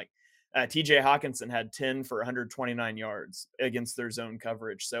game. TJ Hawkinson had 10 for 129 yards against their zone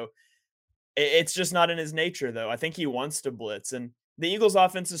coverage. So it's just not in his nature, though. I think he wants to blitz. And the Eagles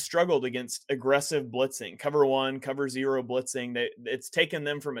offense has struggled against aggressive blitzing, cover 1, cover 0 blitzing. It's taken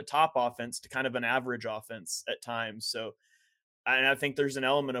them from a top offense to kind of an average offense at times. So I think there's an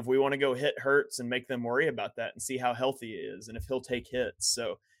element of we want to go hit Hurts and make them worry about that and see how healthy he is and if he'll take hits.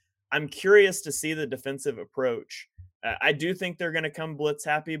 So I'm curious to see the defensive approach. I do think they're going to come blitz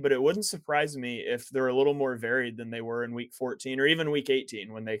happy, but it wouldn't surprise me if they're a little more varied than they were in week 14 or even week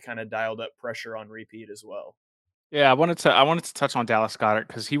 18 when they kind of dialed up pressure on repeat as well. Yeah, I wanted to touch on Dallas Goedert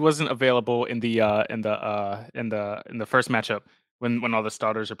because he wasn't available in the first matchup when all the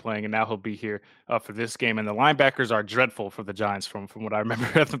starters are playing, and now he'll be here for this game. And the linebackers are dreadful for the Giants, from what I remember.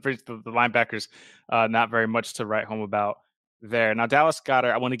 the linebackers, not very much to write home about there. Now, Dallas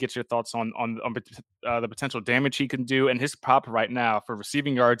Goedert, I want to get your thoughts on the potential damage he can do, and his prop right now for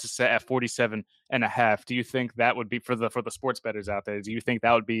receiving yards is set at 47.5. Do you think that would be for the sports bettors out there? Do you think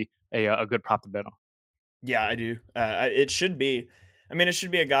that would be a good prop to bet on? Yeah, I do. It should be. I mean, it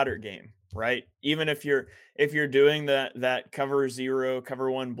should be a Goddard game, right? Even if you're doing that cover 0, cover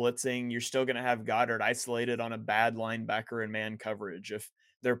 1 blitzing, you're still going to have Goddard isolated on a bad linebacker and man coverage. If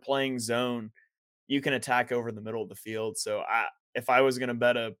they're playing zone, you can attack over the middle of the field. So if I was going to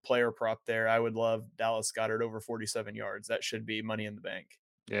bet a player prop there, I would love Dallas Goedert over 47 yards. That should be money in the bank.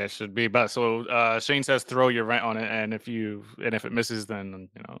 Yeah, it should be. But so Shane says throw your rent on it, and if it misses, then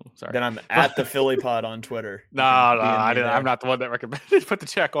sorry. Then I'm at the Philly Pod on Twitter. No, I'm not the one that recommended put the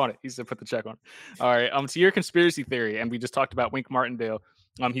check on it. He said put the check on it. All right. To your conspiracy theory, and we just talked about Wink Martindale.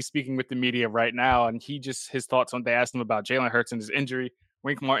 He's speaking with the media right now, and his thoughts on. They asked him about Jalen Hurts and his injury.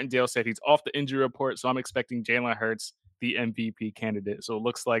 Wink Martindale said he's off the injury report, so I'm expecting Jalen Hurts the MVP candidate. So it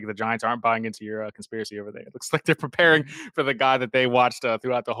looks like the Giants aren't buying into your conspiracy over there. It looks like they're preparing for the guy that they watched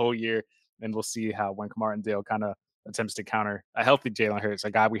throughout the whole year, and we'll see how Wink Martindale kind of attempts to counter a healthy Jalen Hurts,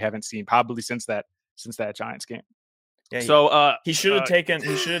 a guy we haven't seen probably since that Giants game. Yeah, so he should have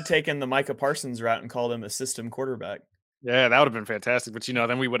taken the Micah Parsons route and called him a system quarterback. Yeah, that would have been fantastic. But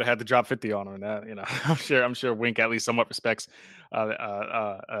then we would have had to drop 50 on him. That I'm sure Wink at least somewhat respects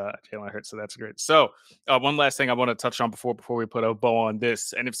Jalen Hurts, so that's great. So one last thing I want to touch on before we put a bow on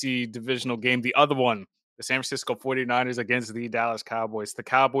this NFC divisional game, the other one, the San Francisco 49ers against the Dallas Cowboys. The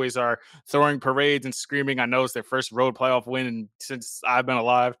Cowboys are throwing parades and screaming. I know it's their first road playoff win since I've been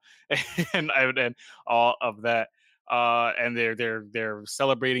alive, and all of that. And they're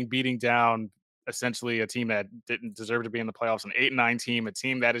celebrating beating down essentially a team that didn't deserve to be in the playoffs, an 8-9 team, a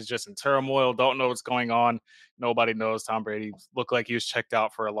team that is just in turmoil, don't know what's going on. Nobody knows. Tom Brady looked like he was checked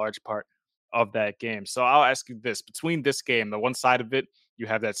out for a large part of that game. So I'll ask you this: between this game, the one side of it, you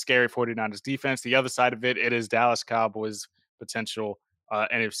have that scary 49ers defense. The other side of it, it is Dallas Cowboys potential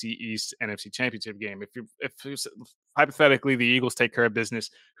NFC East, NFC Championship game. If hypothetically the Eagles take care of business,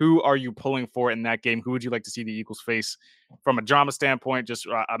 who are you pulling for in that game? Who would you like to see the Eagles face from a drama standpoint, just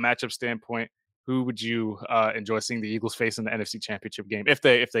a matchup standpoint? Who would you enjoy seeing the Eagles face in the NFC Championship game if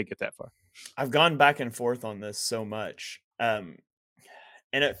they get that far? I've gone back and forth on this so much. And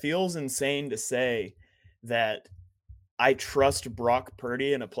it feels insane to say that I trust Brock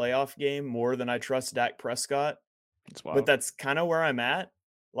Purdy in a playoff game more than I trust Dak Prescott. It's But wild. that's kind of where I'm at.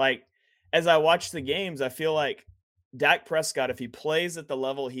 Like, as I watch the games, I feel like Dak Prescott, if he plays at the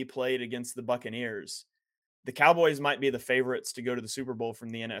level he played against the Buccaneers, the Cowboys might be the favorites to go to the Super Bowl from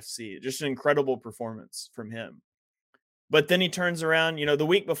the NFC. Just an incredible performance from him. But then he turns around, the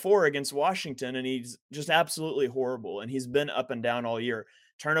week before against Washington, and he's just absolutely horrible. And he's been up and down all year.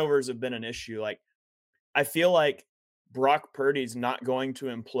 Turnovers have been an issue. Like, I feel like Brock Purdy's not going to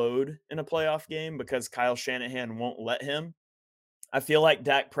implode in a playoff game because Kyle Shanahan won't let him. I feel like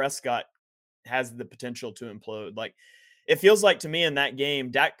Dak Prescott has the potential to implode. Like, it feels like to me in that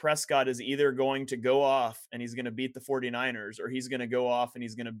game, Dak Prescott is either going to go off and he's going to beat the 49ers, or he's going to go off and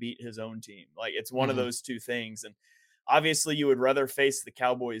he's going to beat his own team. Like, it's one of Mhm. those two things. And obviously you would rather face the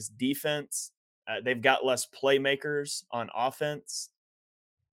Cowboys defense. They've got less playmakers on offense.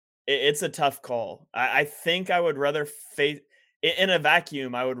 It's a tough call. I think I would rather face in a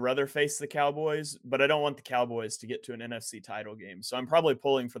vacuum. I would rather face the Cowboys, but I don't want the Cowboys to get to an NFC title game. So I'm probably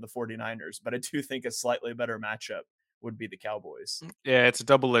pulling for the 49ers, but I do think a slightly better matchup would be the Cowboys. Yeah, it's a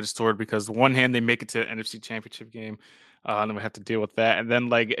double-edged sword because the one hand they make it to the NFC Championship game, and then we have to deal with that, and then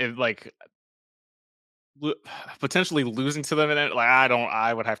Lo potentially losing to them in it, like,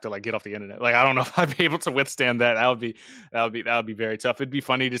 I would have to, like, get off the internet. Like, I don't know if I'd be able to withstand that. That would be very tough. It'd be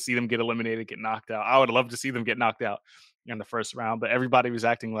funny to see them get eliminated, get knocked out. I would love to see them get knocked out in the first round, but everybody was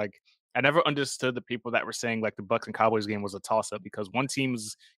acting like I never understood the people that were saying, like, the Bucks and Cowboys game was a toss-up because one team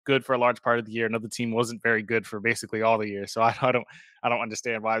was good for a large part of the year, another team wasn't very good for basically all the year. So I don't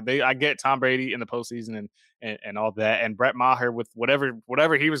understand why I get Tom Brady in the postseason and all that, and Brett Maher with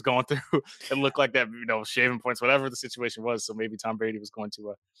whatever he was going through. It looked like that, shaving points, whatever the situation was. So maybe Tom Brady was going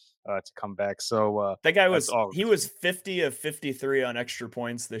to come back. So That guy that's was all. he was 50 of 53 on extra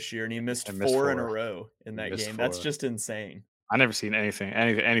points this year, and he missed I missed 4 in a four. row in I that missed game. That's four. just insane. I never seen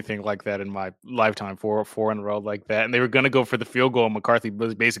anything like that in my lifetime. Four in a row like that, and they were gonna go for the field goal. And McCarthy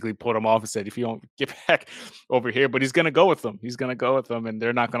basically put him off and said, "If you don't get back over here," but he's gonna go with them. He's gonna go with them, and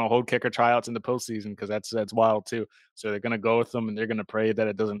they're not gonna hold kicker tryouts in the postseason because that's wild too. So they're gonna go with them, and they're gonna pray that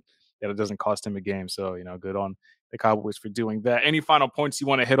it doesn't cost him a game. So good on the Cowboys for doing that. Any final points you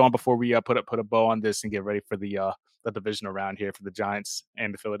want to hit on before we put a bow on this and get ready for the division around here for the Giants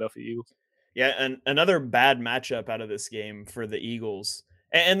and the Philadelphia Eagles? Yeah, and another bad matchup out of this game for the Eagles.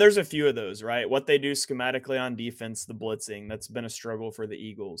 And there's a few of those, right? What they do schematically on defense, the blitzing, that's been a struggle for the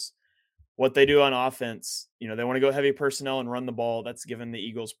Eagles. What they do on offense, they want to go heavy personnel and run the ball. That's given the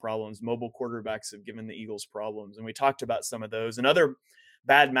Eagles problems. Mobile quarterbacks have given the Eagles problems. And we talked about some of those. Another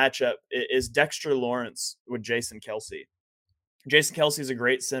bad matchup is Dexter Lawrence with Jason Kelsey. Jason Kelsey's a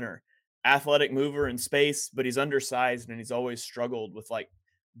great center, athletic mover in space, but he's undersized and he's always struggled with like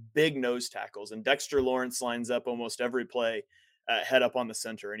big nose tackles. And Dexter Lawrence lines up almost every play head up on the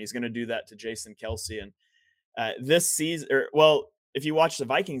center, and he's going to do that to Jason Kelsey. And this season, if you watch the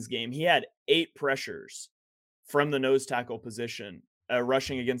Vikings game, he had 8 pressures from the nose tackle position,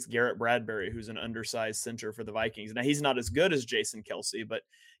 rushing against Garrett Bradbury, who's an undersized center for the Vikings. Now, he's not as good as Jason Kelsey, but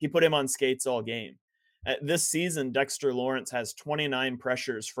he put him on skates all game. This season, Dexter Lawrence has 29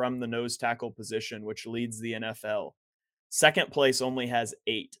 pressures from the nose tackle position, which leads the NFL. Second place only has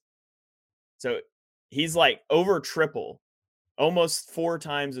 8. So he's like over triple, almost 4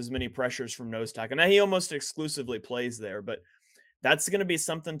 times as many pressures from nose tackle. Now, he almost exclusively plays there, but that's going to be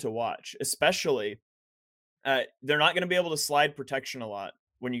something to watch, especially they're not going to be able to slide protection a lot.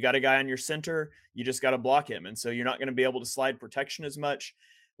 When you got a guy on your center, you just got to block him. And so you're not going to be able to slide protection as much.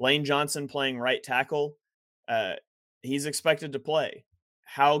 Lane Johnson playing right tackle, he's expected to play.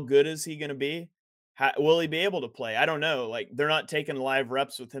 How good is he going to be? Will he be able to play? I don't know. Like, they're not taking live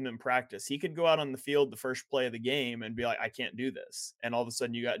reps with him in practice. He could go out on the field the first play of the game and be like, I can't do this. And all of a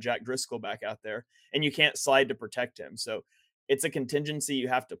sudden you got Jack Driscoll back out there and you can't slide to protect him. So it's a contingency you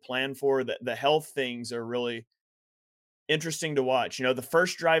have to plan for. The health things are really interesting to watch. The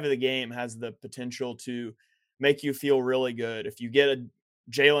first drive of the game has the potential to make you feel really good. If you get a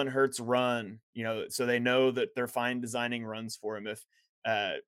Jalen Hurts run, so they know that they're fine designing runs for him. If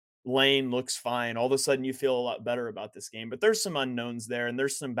Lane looks fine, all of a sudden you feel a lot better about this game. But there's some unknowns there, and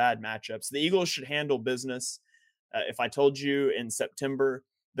there's some bad matchups. The Eagles should handle business. If I told you in September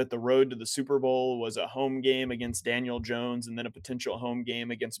that the road to the Super Bowl was a home game against Daniel Jones and then a potential home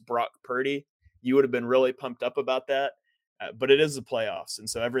game against Brock Purdy, you would have been really pumped up about that. But it is the playoffs, and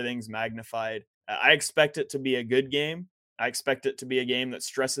so everything's magnified. I expect it to be a good game. I expect it to be a game that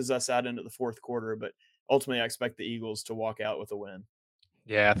stresses us out into the fourth quarter, but ultimately I expect the Eagles to walk out with a win.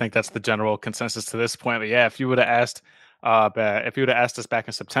 Yeah, I think that's the general consensus to this point. But yeah, if you would have asked us back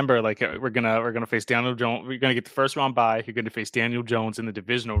in September, like we're gonna face Daniel Jones, we're gonna get the first round bye, you're gonna face Daniel Jones in the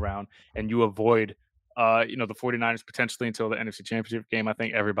divisional round, and you avoid the 49ers potentially until the NFC Championship game, I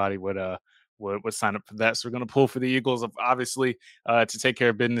think everybody would sign up for that. So we're going to pull for the Eagles, obviously, to take care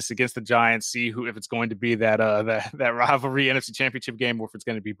of business against the Giants. See if it's going to be that rivalry NFC Championship game, or if it's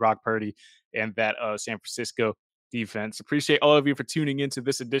going to be Brock Purdy and that San Francisco defense. Appreciate all of you for tuning into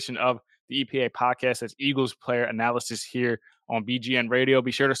this edition of the EPA podcast. That's Eagles player analysis here on BGN Radio.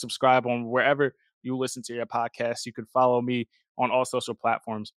 Be sure to subscribe on wherever you listen to your podcast. You can follow me on all social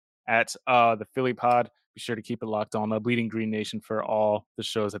platforms at the Philly Pod. Be sure to keep it locked on Bleeding Green Nation for all the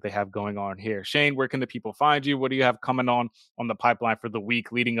shows that they have going on here. Shane, where can the people find you? What do you have coming on the pipeline for the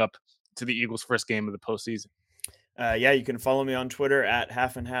week leading up to the Eagles' first game of the postseason? You can follow me on Twitter at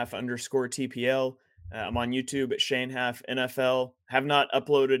 @halfandhalf_TPL. I'm on YouTube at Shane Half NFL. Have not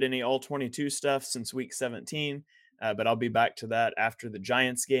uploaded any all 22 stuff since week 17, but I'll be back to that after the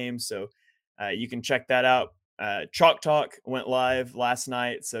Giants game. So you can check that out. Chalk Talk went live last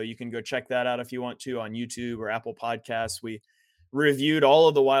night, so you can go check that out if you want to on YouTube or Apple Podcasts. We reviewed all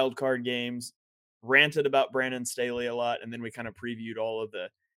of the wild card games, ranted about Brandon Staley a lot, and then we kind of previewed all of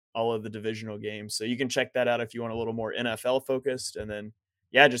the divisional games. So you can check that out if you want a little more NFL focused. And then,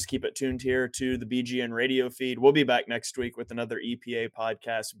 just keep it tuned here to the BGN radio feed. We'll be back next week with another EPA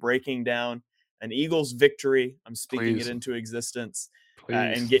podcast breaking down an Eagles victory. I'm speaking it into existence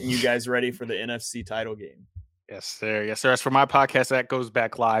and getting you guys ready for the NFC title game. Yes, sir. Yes, sir. As for my podcast, that goes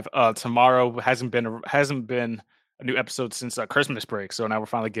back live tomorrow. Hasn't been a new episode since Christmas break. So now we're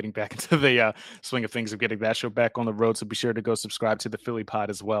finally getting back into the swing of things of getting that show back on the road. So be sure to go subscribe to the Philly Pod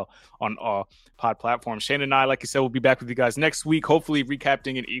as well on all pod platforms. Shane and I, like you said, we'll be back with you guys next week, hopefully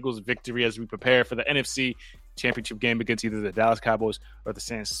recapping an Eagles victory as we prepare for the NFC Championship game against either the Dallas Cowboys or the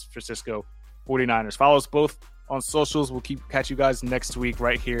San Francisco 49ers. Follow us both on socials. We'll catch you guys next week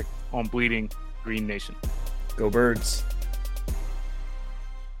right here on Bleeding Green Nation. Go Birds.